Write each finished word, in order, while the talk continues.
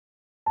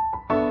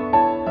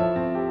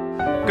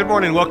Good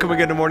morning. Welcome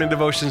again to Morning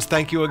Devotions.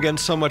 Thank you again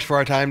so much for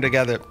our time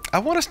together. I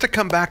want us to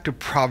come back to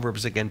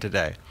Proverbs again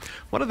today.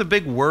 One of the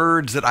big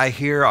words that I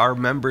hear our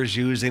members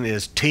using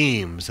is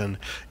teams. And,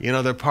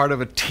 they're part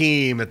of a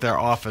team at their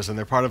office, and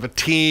they're part of a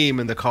team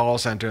in the call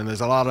center, and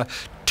there's a lot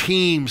of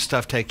team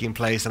stuff taking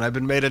place, and I've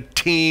been made a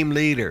team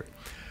leader.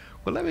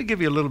 Well, let me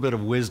give you a little bit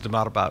of wisdom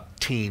out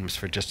about teams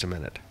for just a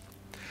minute.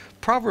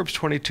 Proverbs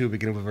 22,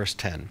 beginning with verse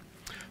 10.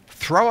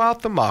 Throw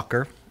out the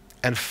mocker,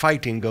 and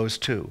fighting goes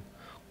too.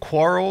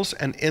 Quarrels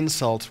and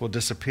insults will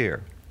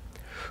disappear.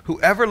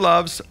 Whoever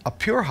loves a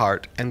pure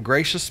heart and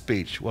gracious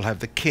speech will have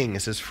the king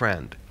as his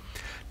friend.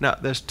 Now,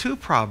 there's two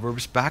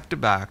proverbs back to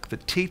back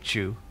that teach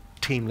you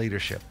team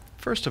leadership.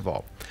 First of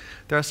all,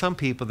 there are some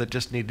people that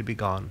just need to be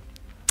gone.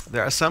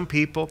 There are some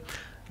people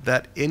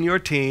that in your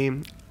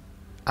team,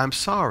 I'm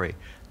sorry,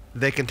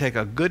 they can take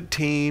a good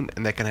team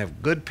and they can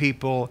have good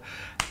people,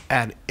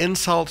 and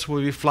insults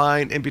will be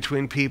flying in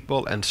between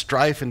people, and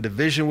strife and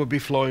division will be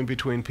flowing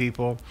between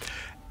people.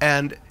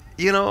 And,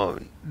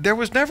 there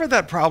was never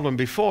that problem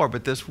before,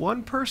 but this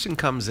one person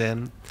comes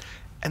in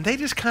and they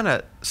just kind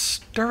of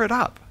stir it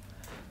up.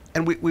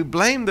 And we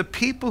blame the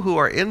people who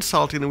are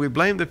insulting, and we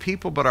blame the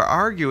people that are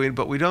arguing,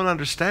 but we don't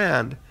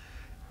understand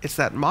it's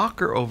that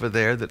mocker over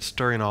there that's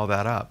stirring all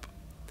that up.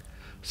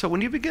 So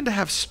when you begin to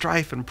have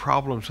strife and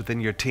problems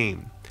within your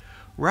team,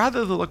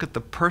 rather than look at the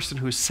person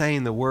who's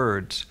saying the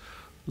words,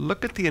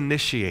 look at the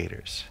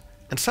initiators.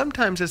 And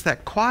sometimes it's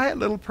that quiet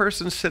little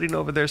person sitting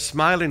over there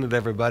smiling at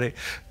everybody.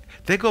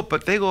 They go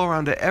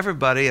around to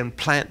everybody and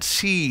plant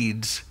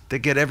seeds that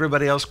get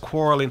everybody else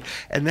quarreling,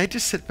 and they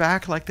just sit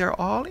back like they're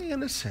all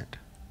innocent.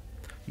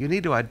 You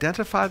need to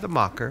identify the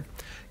mocker,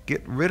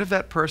 get rid of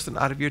that person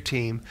out of your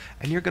team,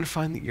 and you're going to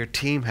find that your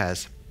team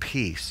has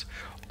peace.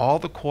 All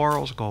the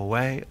quarrels go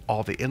away,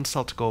 all the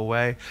insults go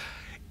away.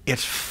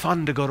 It's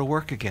fun to go to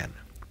work again.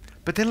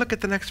 But then look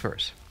at the next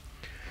verse.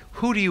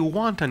 Who do you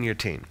want on your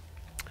team?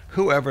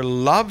 Whoever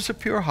loves a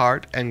pure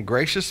heart and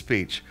gracious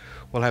speech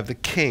will have the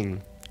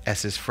king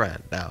as his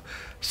friend. Now,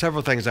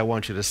 several things I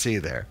want you to see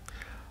there.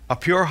 A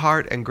pure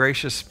heart and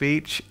gracious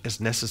speech is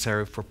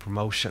necessary for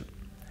promotion.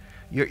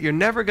 You're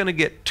never going to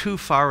get too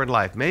far in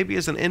life. Maybe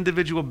as an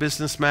individual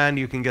businessman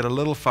you can get a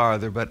little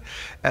farther, but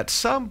at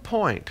some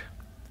point,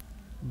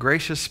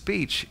 gracious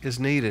speech is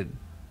needed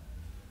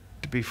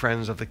to be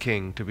friends of the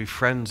king, to be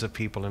friends of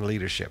people in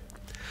leadership.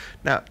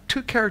 Now,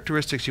 two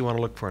characteristics you want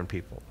to look for in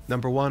people.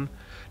 Number one,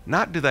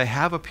 not do they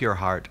have a pure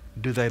heart,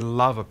 do they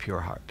love a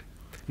pure heart?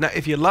 Now,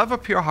 if you love a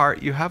pure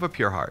heart, you have a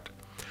pure heart.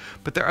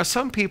 But there are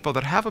some people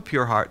that have a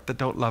pure heart that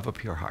don't love a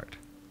pure heart.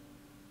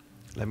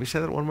 Let me say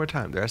that one more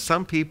time. There are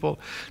some people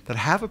that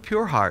have a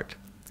pure heart,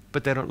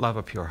 but they don't love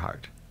a pure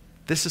heart.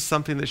 This is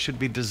something that should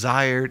be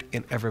desired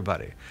in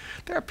everybody.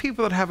 There are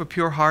people that have a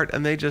pure heart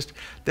and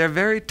they're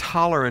very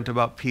tolerant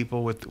about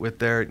people with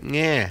their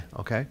yeah,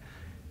 okay?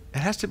 It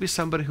has to be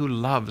somebody who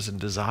loves and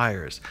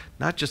desires,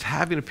 not just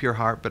having a pure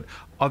heart, but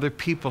other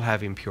people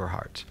having pure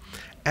hearts.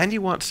 And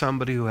you want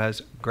somebody who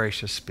has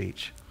gracious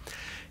speech.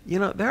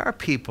 There are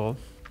people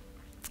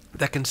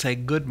that can say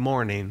good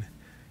morning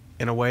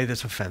in a way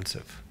that's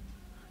offensive.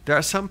 There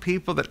are some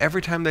people that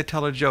every time they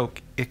tell a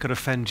joke, it could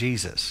offend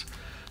Jesus.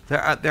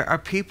 There are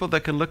people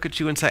that can look at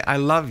you and say, I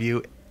love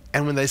you,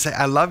 and when they say,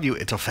 I love you,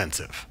 it's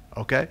offensive,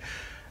 okay?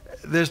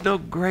 There's no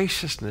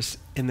graciousness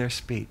in their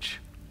speech.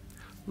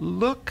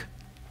 Look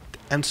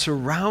and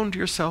surround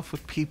yourself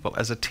with people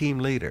as a team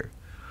leader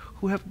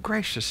who have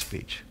gracious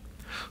speech,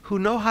 who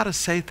know how to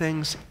say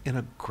things in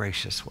a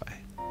gracious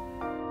way.